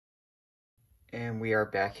And we are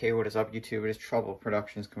back. Hey, what is up, YouTube? It is Trouble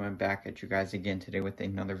Productions coming back at you guys again today with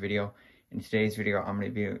another video. In today's video, I'm going to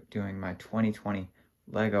be doing my 2020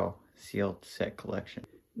 Lego sealed set collection.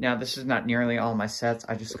 Now, this is not nearly all my sets.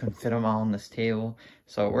 I just couldn't fit them all on this table.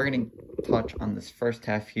 So we're going to touch on this first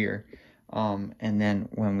half here. And then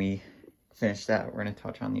when we finish that, we're going to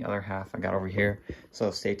touch on the other half I got over here. So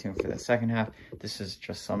stay tuned for the second half. This is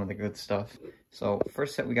just some of the good stuff. So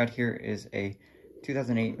first set we got here is a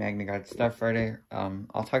 2008 Magna Guide Starfighter.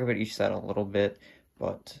 I'll talk about each set a little bit,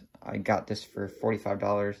 but I got this for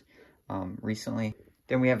 $45 recently.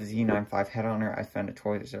 Then we have Z95 Headhunter. I found a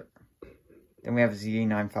Toys R. Then we have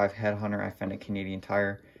Z95 Headhunter. I found a Canadian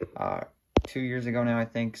Tire 2 years ago now, I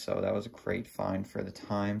think. So that was a great find for the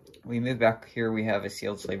time. We move back here. We have a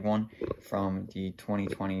sealed Slave 1 from the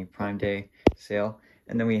 2020 Prime Day sale.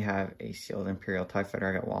 And then we have a sealed Imperial TIE Fighter.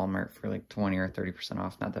 I got Walmart for like 20 or 30%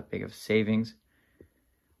 off. Not that big of savings.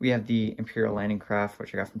 We have the Imperial Landing Craft,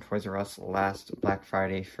 which I got from Toys R Us last Black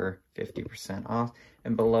Friday for 50% off.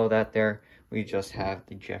 And below that there, we just have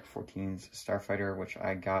the Jack 14's Starfighter, which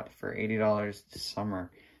I got for $80 this summer.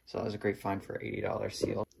 So that was a great find for $80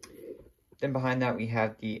 sealed. Then behind that, we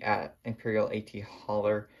have the Imperial AT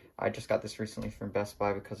Hauler. I just got this recently from Best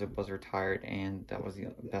Buy because it was retired, and that was the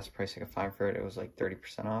best price I could find for it. It was like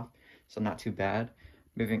 30% off, so not too bad.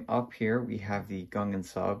 Moving up here, we have the Gungan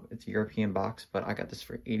Sub. It's a European box, but I got this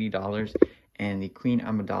for $80, and the Queen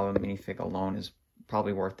Amidala minifig alone is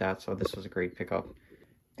probably worth that, so this was a great pickup.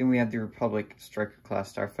 Then we have the Republic Striker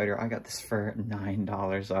Class Starfighter. I got this for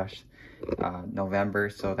 $9 last November,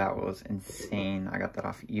 so that was insane. I got that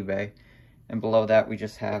off eBay. And below that, we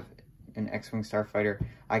just have an X-Wing Starfighter.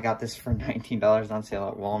 I got this for $19 on sale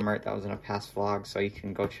at Walmart. That was in a past vlog, so you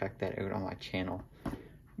can go check that out on my channel.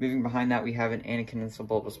 Moving behind that, we have an Anakin and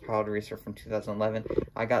Bulbous Pod Racer from 2011.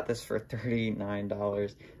 I got this for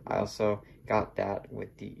 $39. I also got that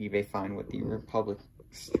with the eBay find with the Republic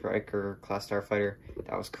Striker Class Starfighter.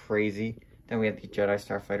 That was crazy. Then we have the Jedi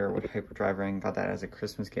Starfighter with Hyperdrive Ring. Got that as a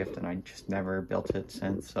Christmas gift, and I just never built it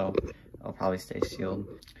since, so I'll probably stay sealed.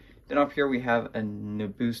 Then up here, we have a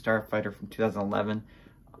Naboo Starfighter from 2011.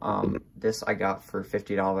 This I got for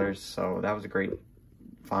 $50, so that was a great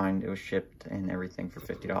find. It was shipped and everything for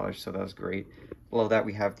 $50, so that was great. Below that,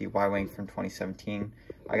 we have the Y-Wing from 2017.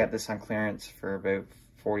 I got this on clearance for about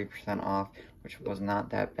 40% off, which was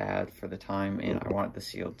not that bad for the time, and I wanted the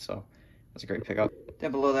sealed, so it was a great pickup.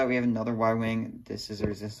 Then below that, we have another Y-Wing. This is a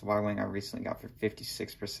Resistance Y-Wing I recently got for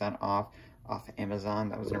 56% off Amazon.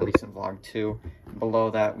 That was in a recent vlog too.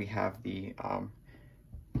 Below that, we have the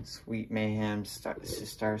Sweet Mayhem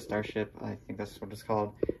Starship. I think that's what it's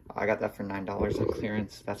called. I got that for $9 on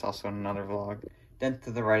clearance. That's also in another vlog. Then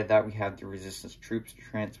to the right of that, we have the Resistance Troops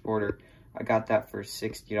Transporter. I got that for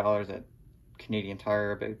 $60 at Canadian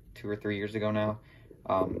Tire about 2 or 3 years ago now.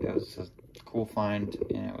 It was a cool find,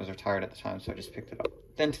 and it was retired at the time, so I just picked it up.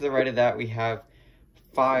 Then to the right of that, we have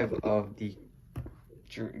 5 of the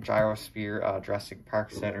Gyrosphere Jurassic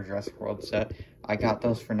Park set or Jurrasic World set. I got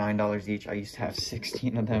those for $9 each. I used to have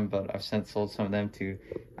 16 of them, but I've since sold some of them to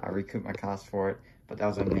recoup my cost for it. But that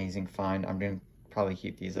was an amazing find. I'm going to probably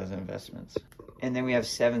keep these as investments. And then we have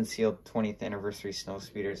 7 sealed 20th anniversary snow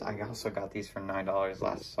speeders. I also got these for $9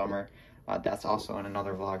 last summer. That's also in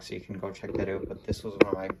another vlog, so you can go check that out. But this was one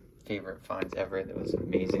of my favorite finds ever. It was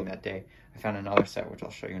amazing that day. I found another set, which I'll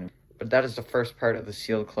show you in a minute. But that is the first part of the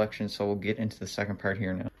sealed collection, so we'll get into the second part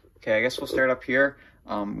here now. Okay, I guess we'll start up here.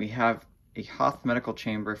 We have a Hoth Medical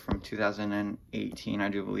Chamber from 2018, I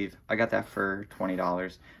do believe. I got that for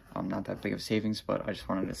 $20. Not that big of savings, but I just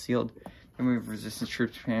wanted it sealed. Then we have Resistance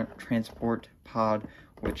Troops Transport Pod,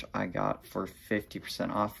 which I got for 50%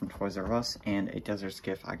 off from Toys R Us, and a Desert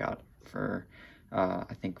Skiff I got for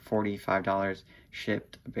I think $45,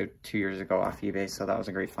 shipped about 2 years ago off eBay, so that was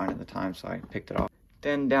a great find at the time, so I picked it up.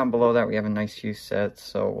 Then down below that, we have a nice few sets.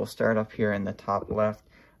 So we'll start up here in the top left.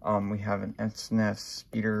 We have an SNES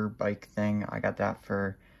speeder bike thing. I got that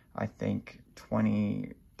for, I think,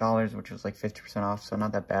 $20, which was like 50% off, so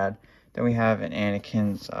not that bad. Then we have an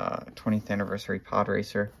Anakin's 20th anniversary pod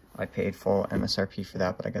racer. I paid full MSRP for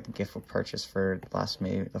that, but I got the gift with purchase for last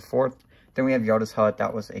May the 4th. Then we have Yoda's Hut.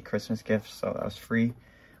 That was a Christmas gift, so that was free.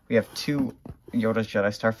 We have 2 Yoda's Jedi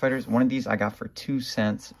Starfighters. One of these I got for 2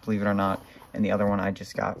 cents, believe it or not. And the other one I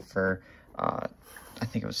just got for, I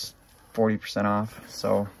think it was 40% off.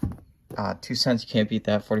 So 2 cents, you can't beat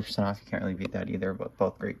that. 40% off, you can't really beat that either, but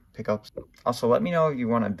both great pickups. Also, let me know if you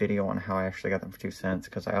want a video on how I actually got them for 2 cents,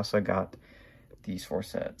 because I also got these 4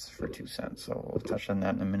 sets for 2 cents. So we'll touch on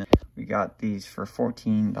that in a minute. We got these for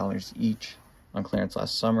 $14 each on clearance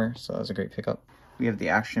last summer, so that was a great pickup. We have the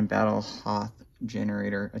Action Battle Hoth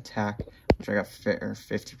Generator Attack which I got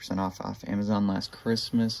 50% off Amazon last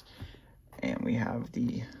Christmas. And we have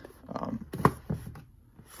the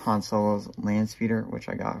Han Solo's land speeder, which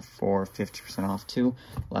I got for 50% off too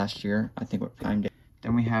last year. I think what Prime Day.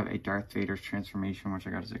 Then we have a Darth Vader's transformation, which I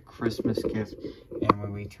got as a Christmas gift. And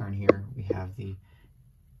when we turn here, we have the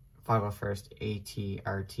 501st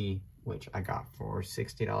ATRT, which I got for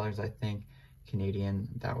 $60, I think, Canadian.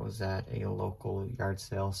 That was at a local yard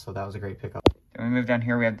sale, so that was a great pickup. Then we move down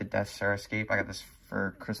here, we have the Death Star Escape. I got this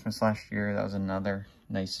for Christmas last year. That was another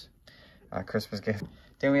nice Christmas gift.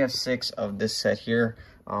 Then we have 6 of this set here.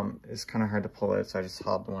 It's kind of hard to pull it, so I just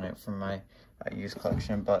hauled one out from my used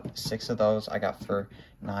collection, but 6 of those I got for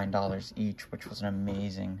 $9 each, which was an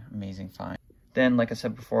amazing find. Then, like I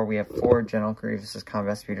said before, we have 4 General Grievous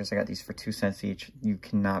combat speeders. I got these for 2 cents each. You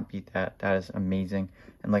cannot beat that. That is amazing.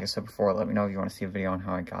 And like I said before, let me know if you want to see a video on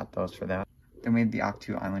how I got those for that. Then we have the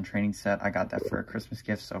Octu Island training set. I got that for a Christmas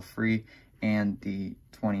gift, so free. And the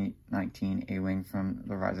 2019 A-Wing from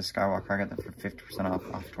the Rise of Skywalker. I got that for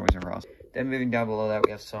 50% off Toys R Us. Then moving down below that,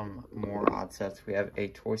 we have some more odd sets. We have a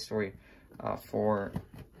Toy Story for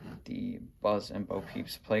the Buzz and Bo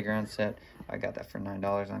Peeps playground set. I got that for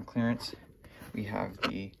 $9 on clearance. We have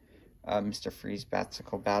the Mr. Freeze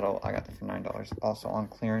Batsicle Battle. I got that for $9 also on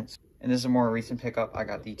clearance. And this is a more recent pickup. I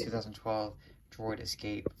got the 2012 Droid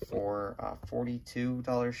Escape for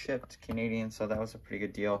 $42 shipped Canadian, so that was a pretty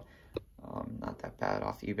good deal. Not that bad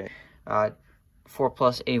off eBay.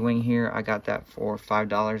 4+ A-Wing here. I got that for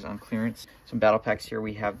 $5 on clearance. Some battle packs here.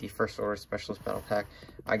 We have the First Order Specialist Battle Pack.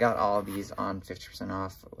 I got all of these on 50%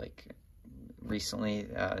 off, like recently.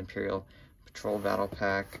 Imperial Patrol Battle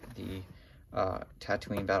Pack, the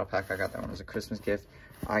Tatooine Battle Pack. I got that one as a Christmas gift.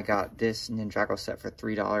 I got this Ninjago set for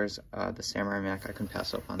 $3. The Samurai Mac, I couldn't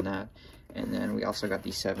pass up on that. And then we also got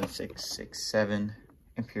the 7667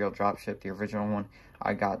 Imperial Dropship, the original one.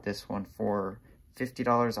 I got this one for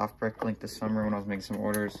 $50 off Bricklink this summer when I was making some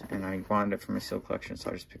orders, and I wanted it for my seal collection, so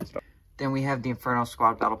I just picked it up. Then we have the Inferno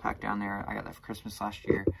Squad Battle Pack down there. I got that for Christmas last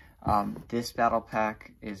year. This battle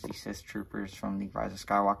pack is the Sith Troopers from the Rise of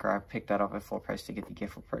Skywalker. I picked that up at full price to get the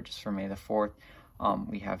gift for purchase for May the 4th.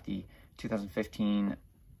 We have the 2015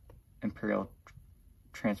 Imperial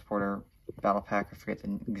Transporter Battle Pack. I forget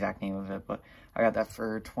the exact name of it, but I got that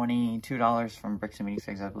for $22 from Bricks and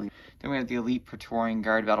Minifigs, I believe. Then we have the Elite Praetorian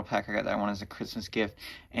Guard Battle Pack. I got that one as a Christmas gift.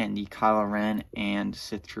 And the Kylo Ren and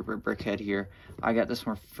Sith Trooper Brickhead here. I got this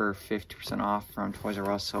one for 50% off from Toys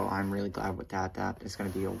R Us, so I'm really glad with that. That is going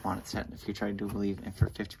to be a wanted set in the future, I do believe. And for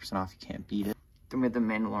 50% off, you can't beat it. Then we have the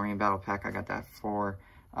Mandalorian Battle Pack. I got that for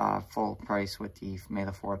full price with the May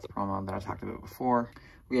the 4th promo that I talked about before.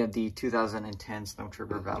 We have the 2010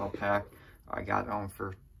 Snowtrooper Battle Pack. I got that one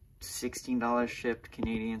for $16 shipped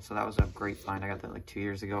Canadian, so that was a great find. I got that like 2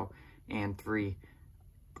 years ago. And 3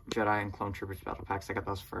 Jedi and Clone Troopers Battle Packs. I got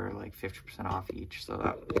those for like 50% off each, so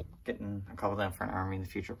that getting a couple of them for an army in the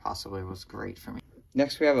future possibly was great for me.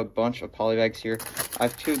 Next, we have a bunch of polybags here. I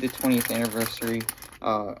have 2 of the 20th anniversary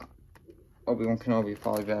Obi-Wan Kenobi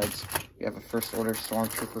polybags. We have a First Order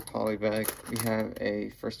Stormtrooper polybag. We have a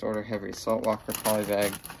First Order Heavy Assault Walker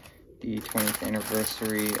polybag. The 20th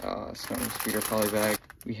anniversary Snow Speeder polybag.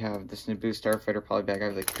 We have this Naboo Starfighter polybag. I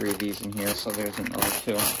have like 3 of these in here, so there's another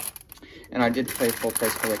 2. And I did pay full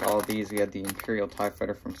price for like all of these. We had the Imperial TIE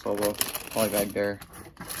Fighter from Solo polybag there.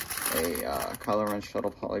 A Kylo Ren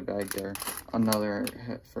Shuttle polybag there. Another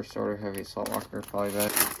First Order Heavy Assault Walker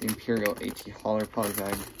polybag. The Imperial AT Hauler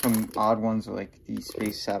polybag. Some odd ones are like the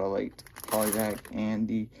Space Satellite polybag and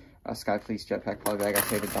the Sky Police Jetpack polybag. I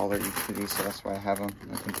paid $1 each for these, so that's why I have them.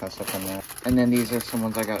 I can pass up on that. And then these are some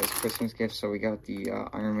ones I got as Christmas gifts. So we got the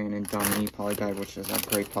Iron Man and Dominique polybag, which is a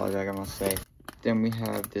great polybag, I must say. Then we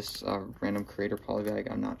have this random creator polybag.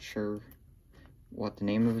 I'm not sure what the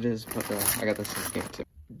name of it is, but I got this as a gift too.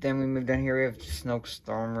 Then we move down here, we have Snoke's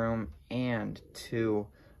Throne Room and 2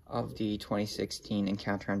 of the 2016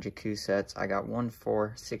 Encounter on Jakku sets. I got one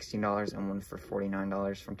for $16 and one for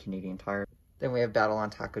 $49 from Canadian Tire. Then we have Battle on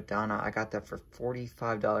Takodana. I got that for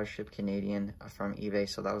 $45 shipped Canadian from eBay,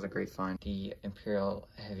 so that was a great find. The Imperial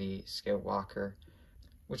Heavy Scale Walker,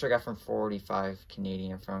 which I got from $45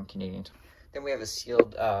 Canadian from Canadian Tire. Then we have a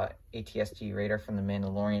sealed ATSG Radar from The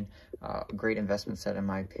Mandalorian. Great investment set in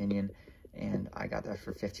my opinion. And I got that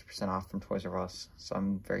for 50% off from Toys R Us, so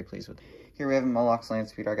I'm very pleased with it. Here we have a Moloch's Land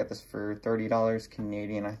Speeder. I got this for $30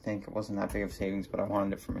 Canadian, I think. It wasn't that big of savings, but I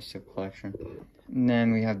wanted it for my SIP collection. And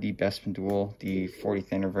then we have the Bespin Duel, the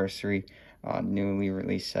 40th anniversary newly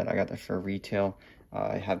released set. I got that for retail.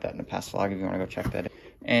 I have that in the past vlog if you want to go check that out.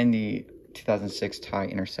 And the 2006 TIE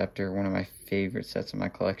Interceptor, one of my favorite sets in my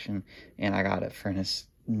collection. And I got it for an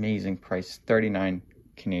amazing price, $39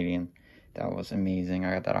 Canadian. That was amazing.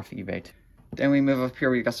 I got that off eBay too. Then we move up here,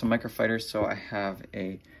 we got some microfighters. So I have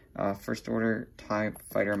a first order TIE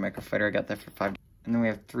fighter microfighter. I got that for $5. And then we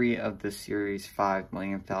have 3 of the Series 5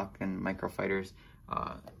 Millennium Falcon microfighters,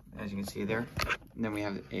 as you can see there. And then we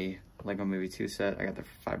have a Lego Movie 2 set. I got that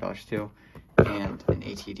for $5 too. And an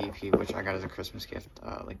ATDP, which I got as a Christmas gift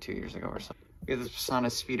like 2 years ago or so. We have the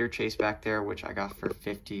Persona Speeder Chase back there, which I got for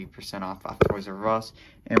 50% off Toys R Us.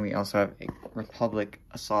 And we also have a Republic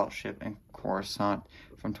Assault Ship and Coruscant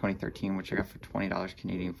from 2013, which I got for $20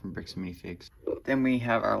 Canadian from Bricks and Minifigs. Then we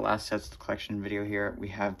have our last sets of the collection video here. We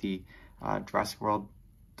have the Jurrasic World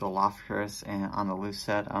Dilophosaurus and on the loose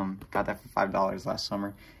set. Got that for $5 last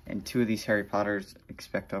summer. And 2 of these Harry Potter's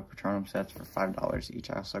Expecto Patronum sets for $5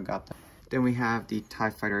 each. I also got them. Then we have the TIE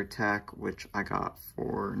Fighter Attack, which I got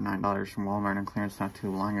for $9 from Walmart on clearance not too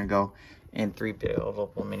long ago. And 3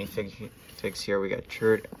 buildable minifigs here. We got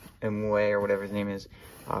Chirrut and Way, or whatever his name is,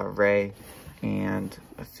 Ray, and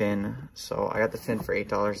a Finn. So I got the Finn for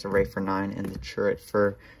 $8, the Ray for $9, and the Chirrut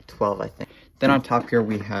for $12, I think. Then on top here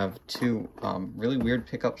we have 2 really weird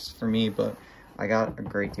pickups for me, but I got a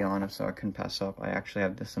great deal on them, so I couldn't pass up. I actually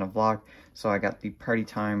have this in a vlog. So I got the Party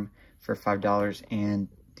Time for $5 and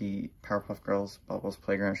the Powerpuff Girls Bubbles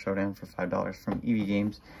Playground Showdown for $5 from EV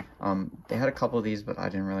Games. They had a couple of these, but I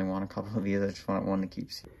didn't really want a couple of these. I just wanted one to keep.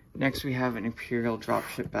 Next, we have an Imperial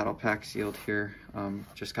Dropship Battle Pack sealed here.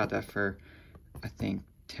 Just got that for, I think,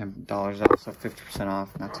 $10 off, so 50%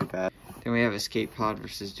 off. Not too bad. Then we have Escape Pod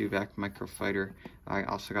versus Dewback Microfighter. I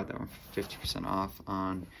also got that one for 50% off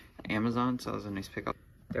on Amazon, so that was a nice pickup.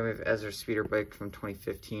 Then we have Ezra's Speeder Bike from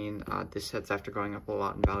 2015. This set's after going up a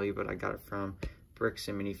lot in value, but I got it from Bricks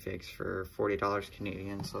and Minifigs for $40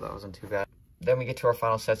 Canadian, so that wasn't too bad. Then we get to our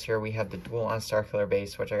final sets here. We have the Duel on Starkiller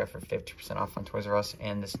base, which I got for 50% off on Toys R Us,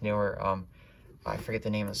 and this newer, I forget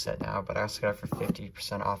the name of the set now, but I also got it for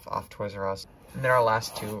 50% off Toys R Us. And then our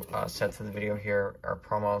last 2 sets of the video here are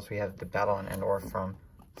promos. We have the Battle on Endor from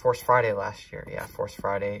Force Friday last year. Yeah, Force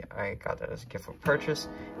Friday. I got that as a gift for purchase,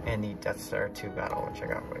 and the Death Star 2 Battle, which I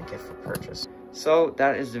got a gift for purchase. So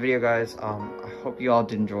that is the video, guys. I hope you all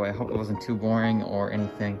did enjoy. I hope it wasn't too boring or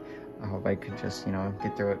anything. I hope I could just,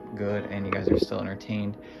 get through it good and you guys are still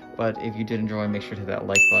entertained. But if you did enjoy, make sure to hit that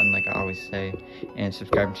like button like I always say. And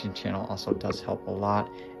subscribing to the channel also does help a lot.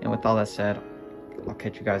 And with all that said, I'll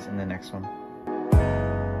catch you guys in the next one.